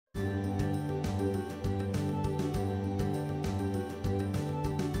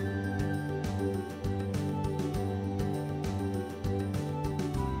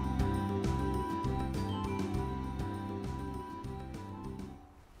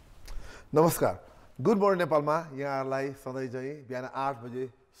नमस्कार good morning नेपालमा यहाँहरूलाई सधैँ चाहिँ बिहान 8 बजे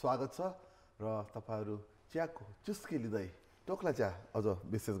स्वागत छ र तपाईहरु चियाको चुस्की लिँदै टोक्ला चिया अझ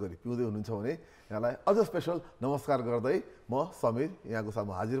विशेष गरी पिउँदै हुनुहुन्छ भने यहाँलाई अझ स्पेशल नमस्कार गर्दै म समीर यहाँको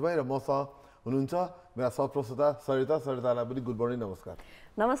सामु हाजिर भएँ र मसँग हुनुहुन्छ मेरा सहप्रस्तोता सरितालाई पनि गुड मर्निङ नमस्कार।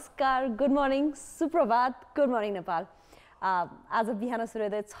 नमस्कार गुड मर्निङ सुप्रभात गुड मर्निङ नेपाल। आज बिहान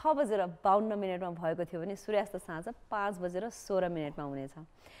सूर्योदय 6:52 भएको थियो भने सूर्यास्त साँझ 5:16 हुनेछ।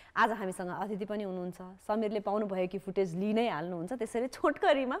 आज हामीसँग अतिथि पनि हुनुहुन्छ। समीरले पाउनु भयो कि फुटेज लिइ नै हाल्नुहुन्छ, त्यसैले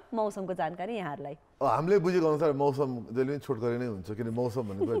छोटकरीमा मौसमको जानकारी यहाँहरूलाई। हामीले बुझेको अनुसार मौसम जहिले पनि छोटकरी नै हुन्छ, किन मौसम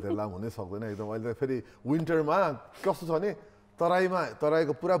भनेको धेरै लामो हुनै सक्दैन। एकदम अहिले फेरि विन्टरमा कस्तो छ भने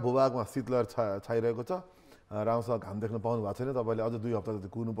तराईको पुरा भूभागमा शीतलहर छाइरहेको छ। राम्रोसँग घाम देख्न पाउनु भएको छैन, तपाईँले अझ 2 हप्ता जति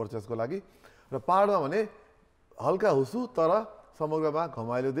कुर्नुपर्छ यसको लागि। र पहाडमा भने हल्का हुसु तर समग्रमा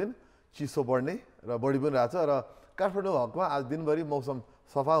घमाइलो दिन, चिसो बढ्ने र बढी पनि रहेछ। र काठमाडौँ हकमा आज दिनभरि मौसम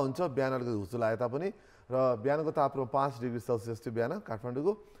सफा हुन्छ, बिहान अलिकति हुसु लागे तापनि। र बिहानको तापक्रम 5 डिग्री सेल्सियस थियो बिहान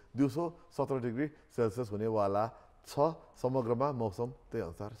काठमाडौँको, दिउँसो 17 डिग्री सेल्सियस हुनेवाला छ। समग्रमा मौसम त्यही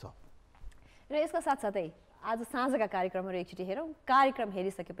अनुसार छ। र यसका साथसाथै आज साँझका कार्यक्रमहरू एकचोटि हेरौँ। कार्यक्रम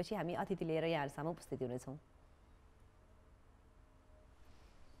हेरिसकेपछि हामी अतिथि लिएर यहाँहरूसम्म उपस्थित हुनेछौँ।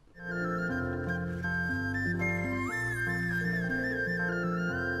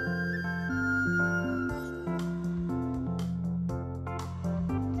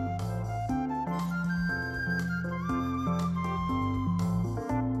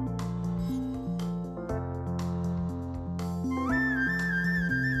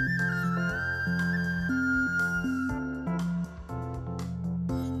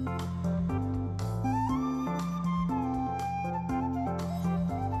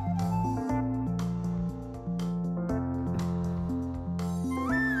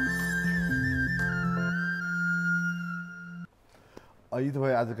 यी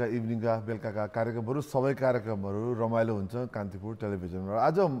तपाईँ आजका इभिनिङका बेलुकाका कार्यक्रमहरू सबै कार्यक्रमहरू रमाइलो हुन्छ कान्तिपुर टेलिभिजनमा। र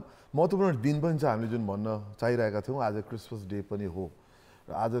आज महत्त्वपूर्ण दिन पनि छ, हामीले जुन भन्न चाहिरहेका थियौँ। आज क्रिसमस डे पनि हो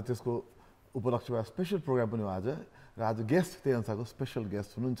र आज त्यसको उपलक्ष्यमा स्पेसल प्रोग्राम पनि हो आज। र आज गेस्ट त्यही अनुसारको स्पेसल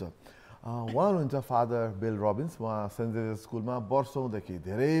गेस्ट हुनुहुन्छ। उहाँ हुनुहुन्छ फादर बेल रबिन्स। उहाँ सेन्ट जेभियर स्कुलमा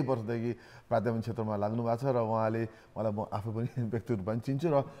धेरै वर्षदेखि प्राध्यापन क्षेत्रमा लाग्नु भएको छ र उहाँले मलाई म आफै पनि व्यक्तिगत रूपमा चिन्छु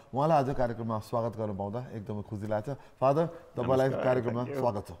र उहाँलाई आज कार्यक्रममा स्वागत गर्न पाउँदा एकदमै खुसी लाग्छ। फादर, तपाईँलाई कार्यक्रममा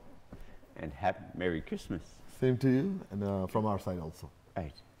स्वागत छ। And happy Merry Christmas. Same to you and from our side also.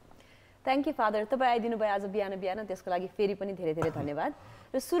 Right. Thank you father, तपाईँ आइदिनु भयो आज बिहान त्यसको लागि फेरि पनि धेरै धेरै धन्यवाद।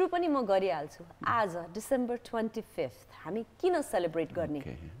 र सुरु पनि म गरिहाल्छु। आज डिसेम्बर 25 हामी किन सेलिब्रेट गर्ने?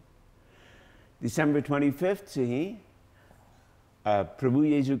 December 25th चाहिँ प्रभु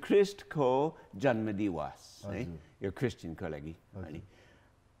येशू ख्रिस्टको जन्म दिवस है, यो क्रिस्चियनको लागि। अनि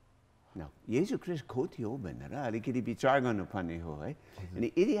येशू ख्रिस्ट को थियो भनेर अलिकति विचार गर्नुपर्ने हो है। अनि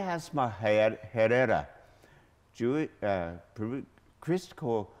इतिहासमा हेरेर प्रभु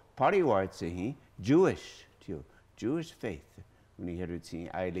ख्रिस्टको परिवार चाहिँ जुइस थियो, जुइस फेथ। उनीहरू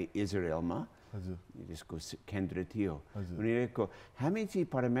चाहिँ अहिले इजरायलमा यसको केन्द्र थियो। उनीहरूको हामी चाहिँ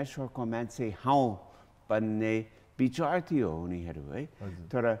परमेश्वरको मान्छे हौँ भन्ने विचार थियो उनीहरू है।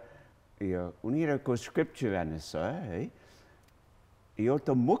 तर यो उनीहरूको स्क्रिप्चर अनुसार है, यो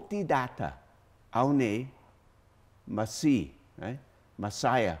त मुक्तिदाता आउने मसीह है,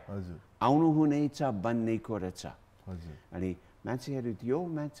 मसाया आउनुहुनेछ भन्ने कुरा छ। अनि मान्छेहरू त्यो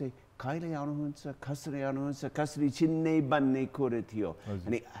मान्छे कहिले आउनुहुन्छ, कसरी आउनुहुन्छ, कसरी चिन्ने भन्ने कुरा थियो।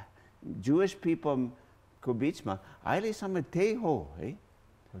 अनि Jewish people को बीचमा अहिलेसम्म त्यही हो है।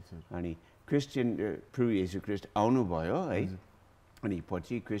 अनि क्रिस्चियन प्रभु येशू ख्रिस्ट आउनुभयो है। अनि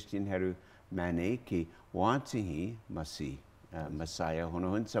पछि क्रिस्चियनहरू माने कि उहाँ चाहिँ मसाया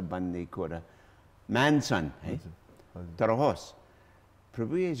हुनुहुन्छ भन्ने कुरा मान्छन् है। तर होस्,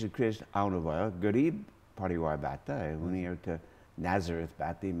 प्रभु येशू ख्रिस्ट आउनुभयो गरिब परिवारबाट। उनीहरू त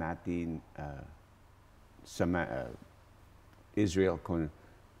नाजरेथबाट माथि इजरायलको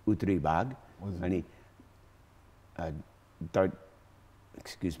उत्तरी भाग। अनि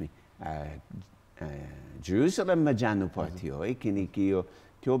जेरुसलेममा जानु पर्थ्यो है, किनकि यो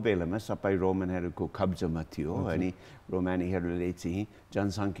त्यो बेलामा सबै रोमनहरूको कब्जामा थियो। अनि रोमानीहरूले चाहिँ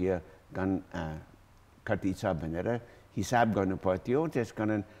जनसङ्ख्या कति छ भनेर हिसाब गर्नु पर्थ्यो।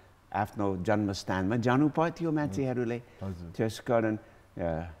 त्यसकारण आफ्नो जन्मस्थानमा जानु पर्थ्यो मान्छेहरूले। त्यसकारण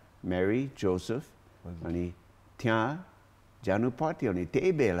मेरी जोसेफ अनि त्यहाँ जानु पर्थ्यो। अनि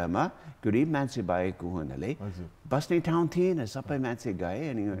त्यही बेलामा गरिब मान्छे भएको हुनाले बस्ने ठाउँ थिएन, सबै मान्छे गए।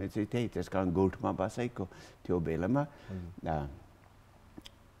 अनि त्यही त्यस कारण गोठमा बसेको त्यो बेलामा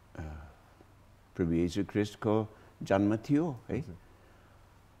प्रभु येशू ख्रिस्टको जन्म थियो है।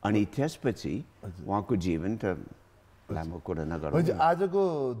 अनि त्यसपछि उहाँको जीवन त लामो कुरा नगरौँ। हुन्छ आजको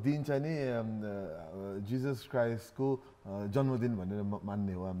दिन चाहिँ नि जिजस क्राइस्टको जन्मदिन भनेर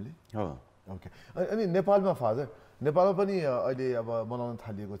मान्ने हो हामीले। हो। ओके। अनि नेपालमा फादर नेपालमा पनि अहिले अब मनाउन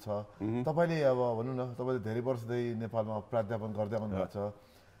थालिएको छ। तपाईँले अब भनौँ न तपाईँले धेरै वर्षदेखि नेपालमा प्राध्यापन गर्दै आउनु भएको छ।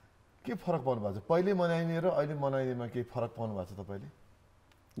 के फरक पाउनु भएको छ पहिले मनाइने र अहिले मनाइनेमा केही फरक पाउनु भएको छ तपाईँले?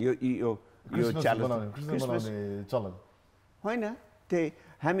 यो क्रिसमस मनाउने चलन होइन, त्यही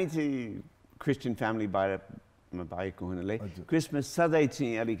हामी चाहिँ क्रिस्चियन फ्यामिलीबाट भएको हुनाले क्रिसमस सधैँ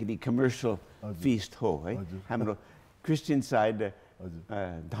चाहिँ अलिकति कमर्सियल फिस्ट हो है। हाम्रो क्रिस्चियन साइड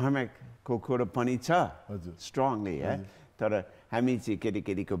धार्मिकको कुरा पनि छ स्ट्रङली है, तर हामी चाहिँ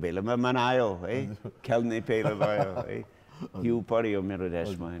केटीकेटीको बेलामा मनायो है, खेल्ने बेला भयो है, हिउँ पर्यो मेरो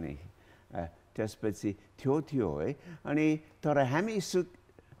देशमा नि, त्यसपछि थियो है। अनि तर हामी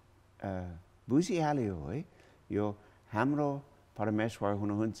बुझिहाल्यो है यो हाम्रो परमेश्वर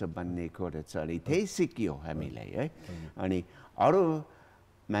हुनुहुन्छ भन्ने कुरा छ, अनि त्यही सिकियो हामीलाई है। अनि अरू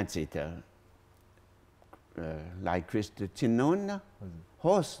मान्छे त लाइक क्रिस्ट चिन्नुहुन्न,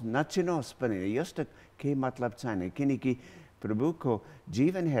 होस् नचिनोस् पनि यस्तो केही मतलब छैन, किनकि प्रभुको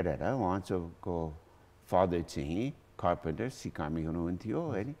जीवन हेरेर उहाँको फादर चाहिँ कार्पेन्टर सिकामी हुनुहुन्थ्यो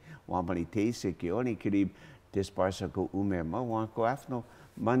होइन, उहाँ पनि त्यही सिक्यो। अनि करिब 10 वर्षको उमेरमा उहाँको आफ्नो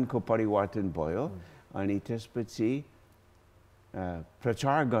मनको परिवर्तन भयो, अनि त्यसपछि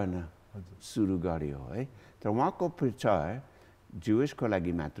प्रचार गर्न सुरु गर्यो है। तर उहाँको प्रचार जुइसको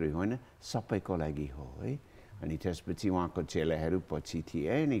लागि मात्रै होइन, सबैको लागि हो है। अनि त्यसपछि उहाँको चेलाहरू पछि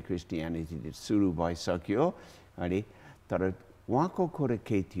थिए, अनि क्रिस्टियानिटी सुरु भइसक्यो। अनि तर उहाँको कुरा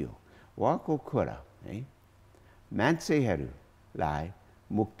के थियो? उहाँको कुरा है मान्छेहरूलाई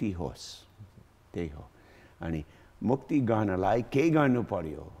मुक्ति होस्, त्यही हो। अनि मुक्ति गर्नलाई के गर्नु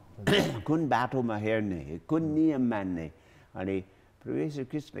पर्यो, कुन बाटोमा हेर्ने, कुन नियम मान्ने। अनि प्रभु येशू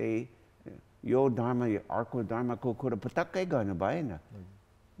ख्रीष्टले यो धर्म अर्को धर्मको कुरा पटक्कै गर्नु भएन।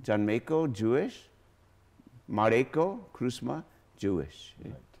 जन्मेको जुइस, मरेको क्रुसमा जुइस,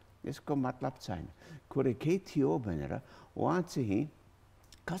 यसको मतलब छैन। कुरा के थियो भनेर उहाँ चाहिँ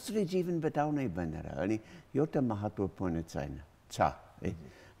कसरी जीवन बिताउने भनेर, अनि यो त महत्त्वपूर्ण छैन छ है।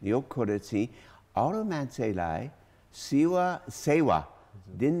 यो कुरा चाहिँ अरू मान्छेलाई सेवा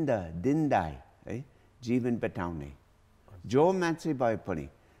दिँदै है जीवन बिताउने जो मान्छे भए पनि,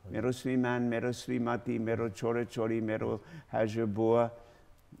 मेरो श्रीमान, मेरो श्रीमती, मेरो छोराछोरी, मेरो हजुरबुवा,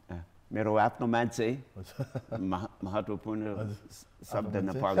 मेरो आफ्नो मान्छे, महत्त्वपूर्ण शब्द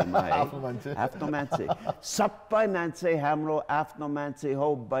नेपालीमा है, आफ्नो मान्छे, सबै मान्छे हाम्रो आफ्नो मान्छे हो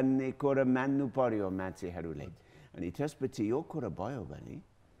भन्ने कुरा मान्नु पर्यो मान्छेहरूले। अनि त्यसपछि यो कुरा भयो भने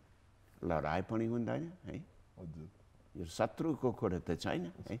लडाइँ पनि हुँदैन है, यो शत्रुको कुरा त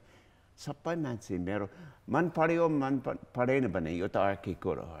छैन है। सबै मान्छे मेरो मन पर्यो मन परेन भने यो त अर्कै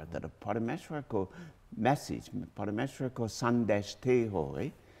कुरा हो, तर परमेश्वरको मेसेज, परमेश्वरको सन्देश त्यही हो है।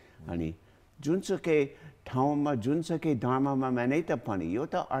 अनि जुनसुकै ठाउँमा जुनसुकै धर्ममा माने पनि यो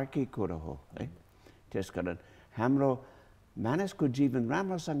त अर्कै कुरा हो है। त्यसकारण हाम्रो मानिसको जीवन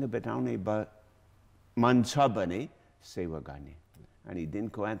राम्रोसँग बिताउने मन छ भने सेवा गर्ने। अनि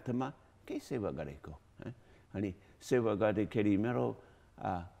दिनको अन्तमा के सेवा गरेको है, अनि सेवा गर्दाखेरि मेरो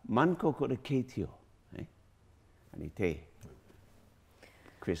मनको कुरा के थियो है, अनि त्यही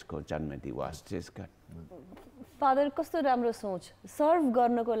क्रिस्टको जन्मदिवस त्यसका। फादर कस्तो राम्रो सोच, सर्भ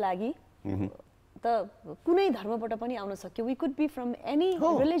गर्नको लागि त कुनै धर्मबाट पनि आउन सक्यो। We could be from any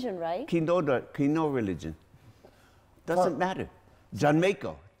religion, right? No religion. Doesn't matter.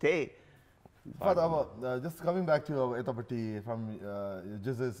 जन्मेको त्यही। Father, just coming back to Etapati from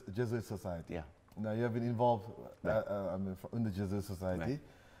Jesuit Society. Yeah. Now you have been involved in the Jesuit Society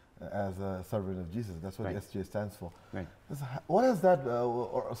as a servant of Jesus. That's what the SJ stands for. Right. What has that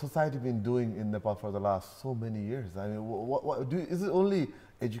society been doing in Nepal for the last so many years? I mean, is it only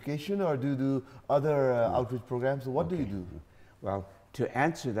education, or do you do other outreach programs? What do you do? Well, to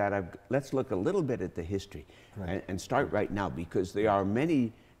answer that, let's look a little bit at the history and start right now, because there are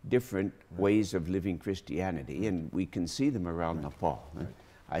many different ways of living Christianity, and we can see them around Nepal.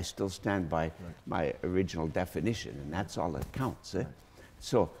 I still stand by my original definition, and that's all that counts.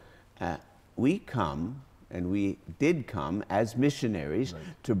 So we come, and we did come as missionaries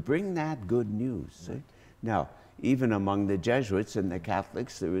to bring that good news. Now, even among the Jesuits and the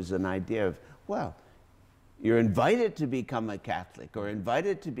Catholics, there was an idea of, well, you're invited to become a Catholic or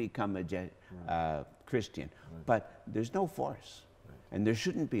invited to become a Christian, but there's no force, and there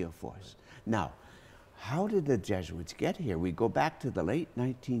shouldn't be a force. Now, how did the Jesuits get here? We go back to the late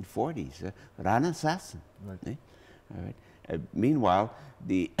 1940s, Rana Sasson. Meanwhile,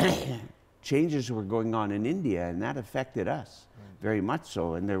 the changes were going on in India, and that affected us very much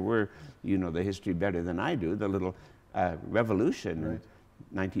so. And there were, you know the history better than I do, the little revolution in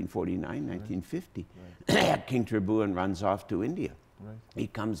 1949, 1950. Right. King Tribhuwan runs off to India. Right. He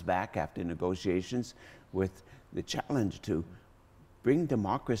comes back after negotiations with the challenge to bring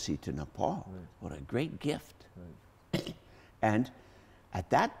democracy to Nepal. Right. What a great gift. Right. And at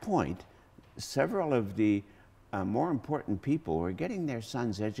that point, several of the more important people were getting their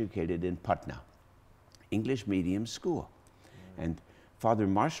sons educated in Patna, English medium school. Right. And Father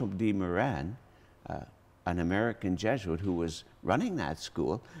Marshall D. Moran, an American Jesuit who was running that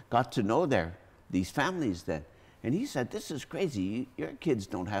school, got to know these families then. And he said, this is crazy. Your kids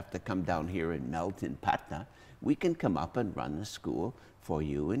don't have to come down here and melt in Patna. We can come up and run a school for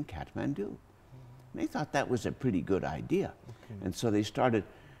you in Kathmandu. And they thought that was a pretty good idea. Okay. And so they started,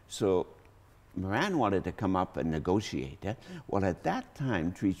 so Moran wanted to come up and negotiate. Well, at that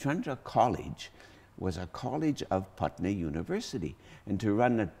time, Trichandra College was a college of Patna University. And to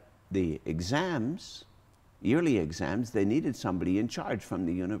run the exams, yearly exams, they needed somebody in charge from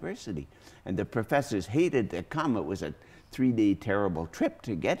the university. And the professors hated to come. It was a 3-day terrible trip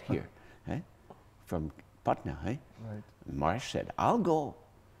to get here from Patna. Right. Marsh said, I'll go.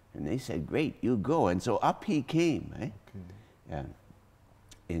 And they said, great, you go. And so up he came in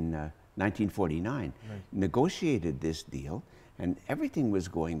 1949, negotiated this deal, and everything was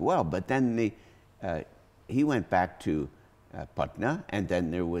going well. But then he went back to Patna, and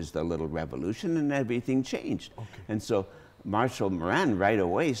then there was the little revolution, and everything changed. Okay. And so Marshal Moran right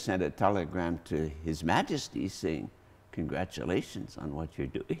away sent a telegram to His Majesty saying, congratulations on what you're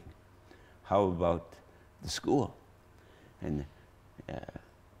doing. How about the school? And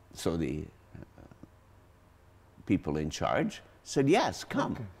so the people in charge said, yes,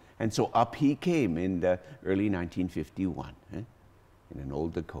 come. Okay. And so up he came in the early 1951 in an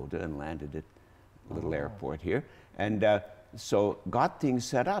old Dakota and landed at a little airport here. And so got things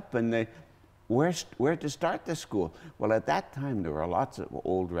set up, and where to start the school? Well, at that time, there were lots of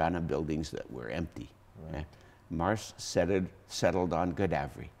old Rana buildings that were empty. Right. Marsh settled on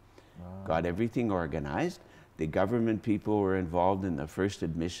Godavari, got everything organized. The government people were involved in the first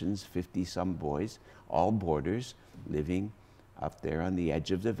admissions, 50-some boys, all boarders, living up there on the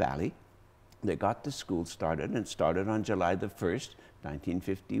edge of the valley. They got the school started, and started on July the 1st,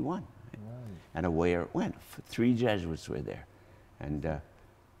 1951. And away it went. 3 Jesuits were there. And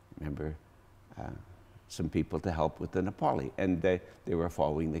remember, some people to help with the Nepali. And they were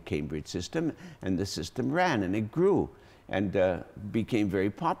following the Cambridge system, and the system ran, and it grew, and became very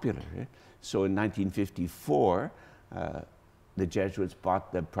popular. So in 1954, the Jesuits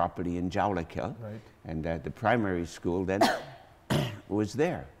bought the property in Jawlakel, and the primary school then was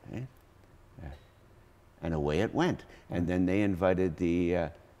there. And away it went. And then they invited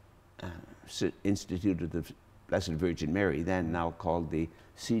the Institute of the Blessed Virgin Mary, then now called the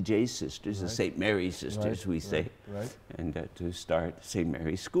CJ Sisters, the St. Mary's Sisters, we say, and to start St.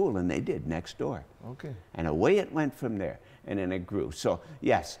 Mary's School, and they did next door. Okay. And away it went from there, and then it grew. So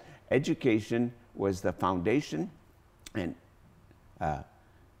yes, education was the foundation, and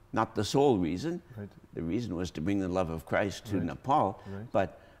not the sole reason. The reason was to bring the love of Christ to Nepal,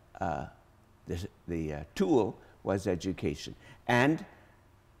 but the tool was education. And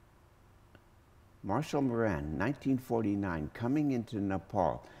Marshal Moran, 1949, coming into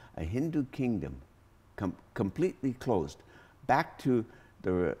Nepal, a Hindu kingdom completely closed, back to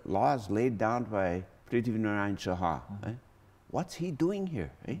the laws laid down by Prithvinarayan Saha. What's he doing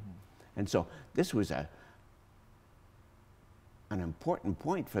here? And so this was an important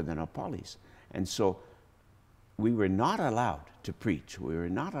point for the Nepalis. And so we were not allowed to preach. We were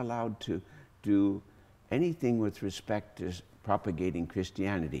not allowed to do anything with respect to propagating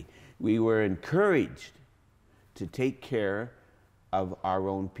Christianity. We were encouraged to take care of our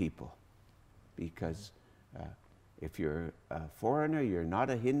own people, because if you're a foreigner, you're not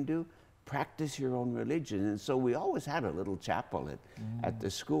a Hindu, practice your own religion. And so we always had a little chapel at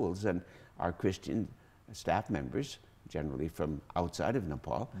the schools, and our Christian staff members, generally from outside of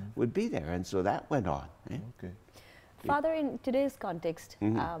Nepal, would be there. And so that went on. Okay. Father, in today's context,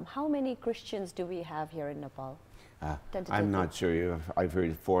 how many Christians do we have here in Nepal? I'm not sure. I've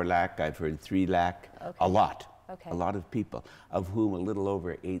heard 4 lakh, I've heard 3 lakh, a lot. A lot of people, of whom a little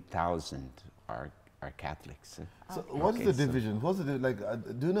over 8,000 are Catholics. So what is the division? What's the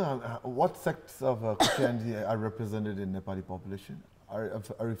do you know what sects of Christianity are represented in Nepali population? Are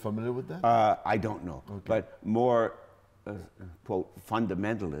you familiar with that? I don't know, but more, quote,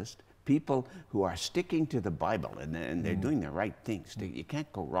 fundamentalist, people who are sticking to the Bible, and they're doing the right things. You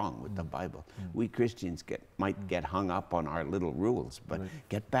can't go wrong with the Bible. We Christians might get hung up on our little rules, but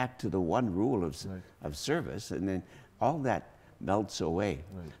get back to the one rule of service, and then all that melts away.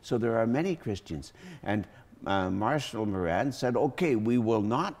 So there are many Christians, and Marshal Moran said, okay, we will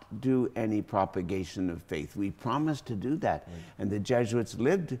not do any propagation of faith. We promised to do that. Right. And the Jesuits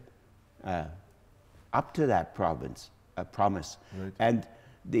lived up to that promise. Right. And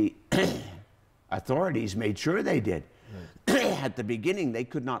the authorities made sure they did. Right. At the beginning, they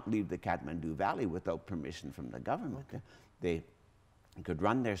could not leave the Kathmandu Valley without permission from the government. Okay. They could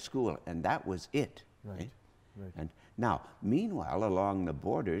run their school, and that was it. Right. Right? Right. And now, meanwhile, along the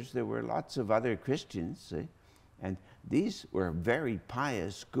borders, there were lots of other Christians, and these were very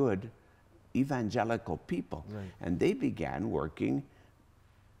pious, good, evangelical people. Right. And they began working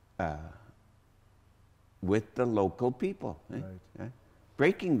with the local people, Right.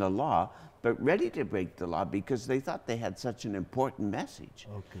 breaking the law, but ready to break the law because they thought they had such an important message.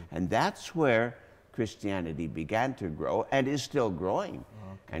 Okay. And that's where Christianity began to grow and is still growing,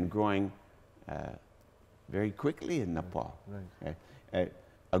 and growing very quickly in Nepal. Right.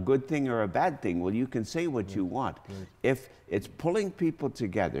 A good thing or a bad thing, well, you can say what Right. you want. Right. If it's pulling people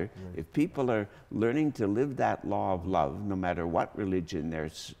together, Right. if people are learning to live that law of love, no matter what religion they're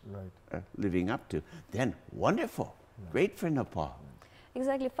Right. living up to, then wonderful, great for Nepal.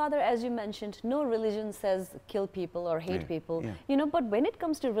 Exactly. Father, as you mentioned, no religion says kill people or hate Yeah, people. yeah. You know, but when it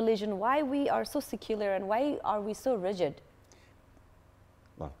comes to religion, why we are so secular and why are we so rigid?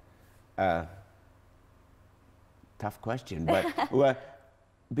 Well, tough question, but well,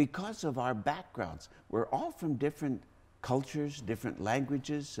 because of our backgrounds, we're all from different cultures, different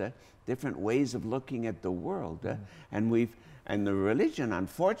languages, different ways of looking at the world, and the religion,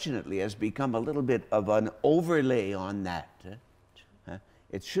 unfortunately, has become a little bit of an overlay on that.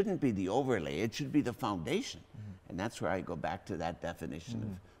 It shouldn't be the overlay, it should be the foundation. And that's where I go back to that definition of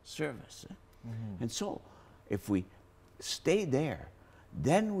service. And so, if we stay there,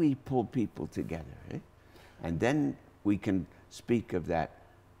 then we pull people together. And then we can speak of that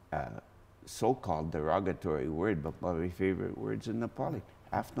so-called derogatory word, but one of my favorite words in Nepali,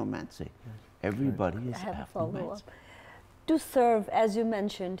 afnomanse. Everybody is I have a follow-up. afnomanse. To serve, as you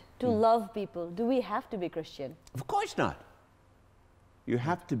mentioned, to love people, do we have to be Christian? Of course not. You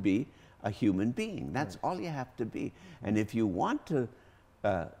have to be a human being. That's all you have to be. And if you want to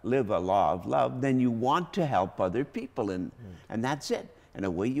live a law of love, then you want to help other people, and that's it. And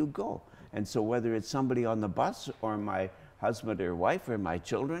away you go. And so whether it's somebody on the bus or my husband or wife or my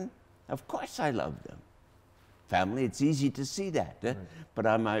children, of course I love them. Family, it's easy to see that. Right. But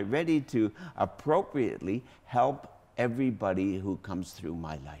am I ready to appropriately help everybody who comes through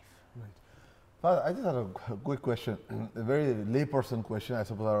my life? Right. Father, I just had a quick question, a very layperson question. I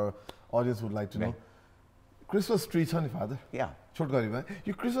suppose our audience would like to know. Right. Christmas tree छ नि Father? Yeah. छोटकरीमा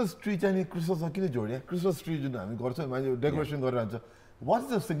यो Christmas tree चाहिँ नि क्रिसमसमा किन जोडिया Christmas tree जुन हामी गर्छौँ मान्छे decoration गरेर हुन्छ what is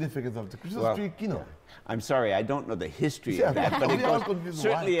the significance of the Christmas tree किन हो? I'm sorry, I don't know the history Yeah, of that, but we are confused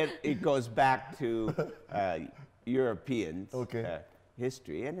certainly why. it goes back to European Okay.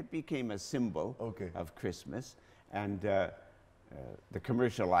 history, and it became a symbol Okay. of Christmas. And the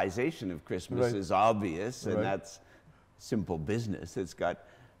commercialization of Christmas Right. is obvious, and Right. that's simple business. It's got,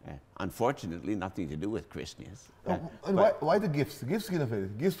 unfortunately, nothing to do with Christmas. And why the gifts? Gifts किन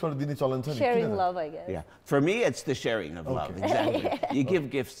फेरि? Gifts for दिने चलन छ नि Sharing किन? love, I guess. Yeah, for me, it's the sharing of love. Okay. Exactly. You give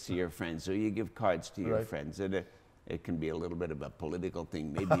gifts to your friends, or you give cards to your Right. friends, and it can be a little bit of a political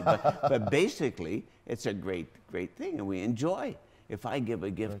thing, maybe, but basically, it's a great thing, and we enjoy. If I give a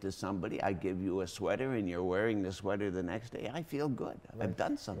gift to somebody, I give you a sweater, and you're wearing the sweater the next day, I feel good. I've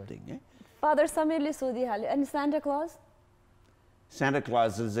done something. Father Samirले सोधिहाल्यो अनि Santa Claus? Santa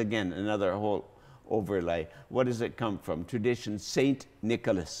Claus is, again, another whole overlay. What does it come from? Tradition, Saint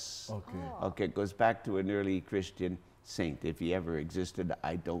Nicholas. Okay. Okay, it goes back to an early Christian saint. If he ever existed,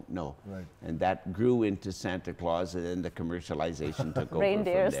 I don't know. Right. And that grew into Santa Claus, and then the commercialization took over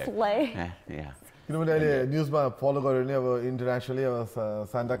Reindeer from there. sleigh. Yeah. किनभने अहिले न्युजमा फलो गर्यो भने अब internationally अब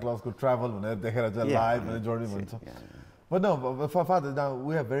सान्टा क्लजको travel भनेर देखेर चाहिँ लाइभ भनेर जोड्ने भन्छ But no, Father, now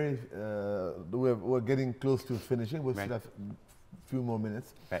we are we're getting close to finishing. We still have a few more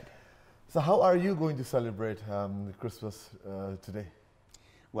minutes. Right. So how are you going to celebrate Christmas today?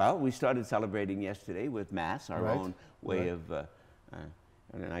 Well, we started celebrating yesterday with Mass, our Right. own way of a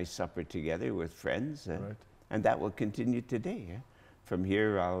nice supper together with friends. Right. And that will continue today. From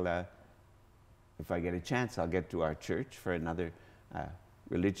here, if I get a chance, I'll get to our church for another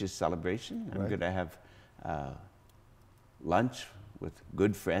religious celebration. I'm Right. going to have lunch with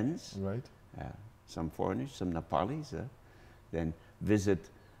good friends, Right. some foreigners, some Nepalis, then visit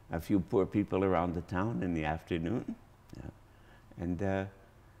a few poor people around the town in the afternoon. And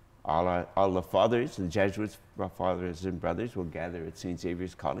all the fathers, the Jesuits, fathers and brothers will gather at St.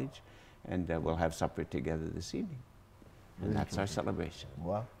 Xavier's College, and we'll have supper together this evening. And that's our celebration.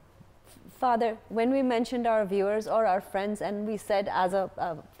 Wow. Father, when we mentioned our viewers or our friends and we said as a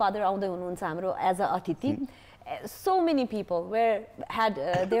father आउँदै हुनुहुन्छ हाम्रो as a अतिथि, so many people had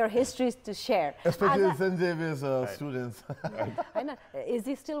their histories to share. Especially St. Xavier's students. I know. Is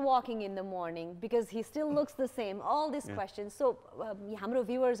he still walking in the morning? Because he still looks the same. All these questions. So, हाम्रो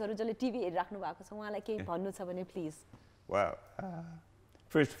viewers हरु जसले TV हेरिराख्नु भएको छ उहाँलाई केही भन्नु छ भने please. Well,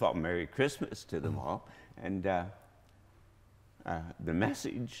 first of all, Merry Christmas to them all, and the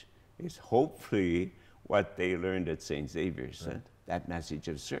message is hopefully what they learned at St. Xavier's. That message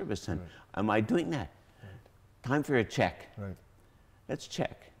of service, and am I doing that? Time for a check. Right. Let's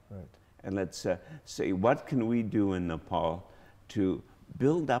check. Right. And let's say, what can we do in Nepal to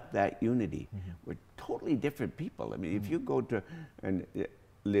build up that unity? We're totally different people. I mean, if you go to and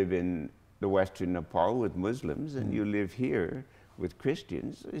live in the Western Nepal with Muslims and you live here with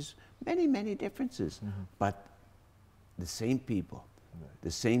Christians, there's many, many differences. But the same people,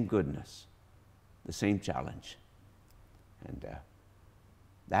 the same goodness, the same challenge. And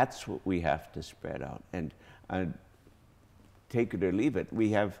that's what we have to spread out. And take it or leave it, we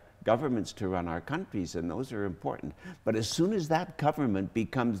have governments to run our countries, and those are important. But as soon as that government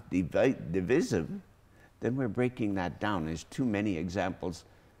becomes divisive, then we're breaking that down. There's too many examples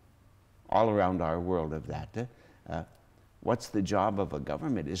all around our world of that. What's the job of a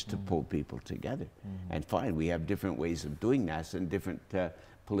government is to pull people together. And fine, we have different ways of doing that, and different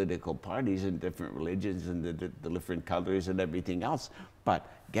political parties and different religions and the different colors and everything else. But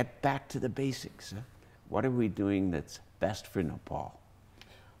get back to the basics. What are we doing that's best for Nepal?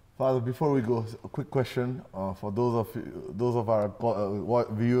 Father, before we go, a quick question for those of our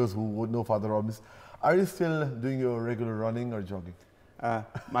viewers who would know Father Robbins. Are you still doing your regular running or jogging?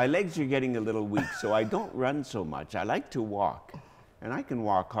 My legs are getting a little weak, so I don't run so much. I like to walk, and I can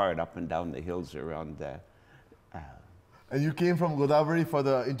walk hard up and down the hills around the... And you came from Godavari for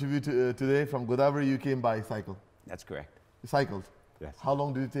the interview today. From Godavari, you came by cycle. That's correct. You cycled? Yes. How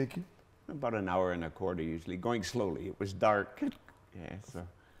long did it take you? About an hour and a quarter usually, going slowly. It was dark. Yeah, so.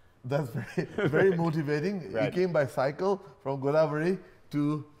 That's very motivating. Right. You came by cycle from Godavari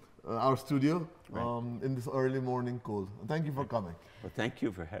to our studio in this early morning cold. Thank you for coming. Well, thank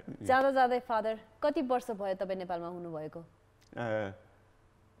you for having me. जाँदा जाँदै father कति वर्ष भयो तपाई नेपालमा हुनु भएको?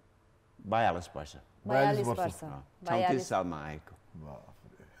 42 वर्ष. 42 वर्ष. 34 सालमा आएको.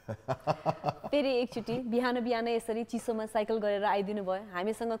 फेरि एकचोटि बिहान बिहानै यसरी चिसोमा साइकल गरेर आइदिनु भयो.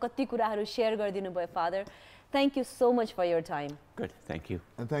 हामीसँग कति कुराहरू शेयर गरिदिनु भयो father. Thank you so much for your time. Good, thank you.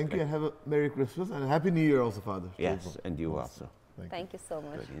 And thank you, and have a Merry Christmas and Happy New Year also, Father. Yes, and you also. Thank you so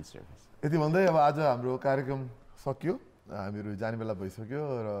much. Good in service. यति भन्दै अब आज हाम्रो कार्यक्रम सकियो. हामीहरू जाने बेला भइसक्यो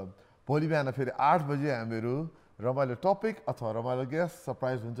र भोलि बिहान फेरि 8 बजे हामीहरू रमाइलो टपिक अथवा रमाइलो गेस्ट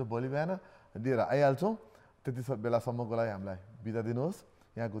सरप्राइज हुन्छ भोलि बिहान लिएर आइहाल्छौँ. त्यति बेलासम्मको लागि हामीलाई बिदा दिनुहोस्.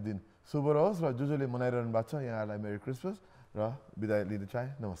 यहाँको दिन शुभ रहोस् र जसले मनाइरहनु भएको छ यहाँहरूलाई मेरी क्रिसमस र बिदा लिन चाहे.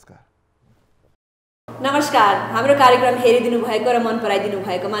 नमस्कार. नमस्कार. हाम्रो कार्यक्रम हेरिदिनु भएको र मन पराइदिनु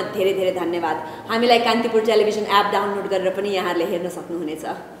भएकोमा धेरै धेरै धन्यवाद. हामीलाई कान्तिपुर टेलिभिजन एप डाउनलोड गरेर पनि यहाँहरूले हेर्न सक्नुहुनेछ.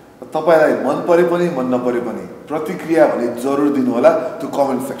 तपाईलाई मन परे पनि मन नपरे पनि प्रतिक्रिया भने जरुर दिनु होला त्यो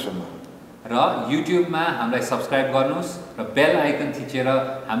कमेन्ट सेक्सनमा. र युट्युबमा हामीलाई सब्स्क्राइब गर्नुस् र बेल आइकन थिचेर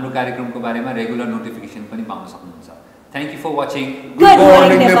हाम्रो कार्यक्रमको बारेमा रेगुलर नोटिफिकेसन पनि पाउन सक्नुहुन्छ. Thank you for watching Good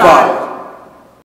Morning Nepal.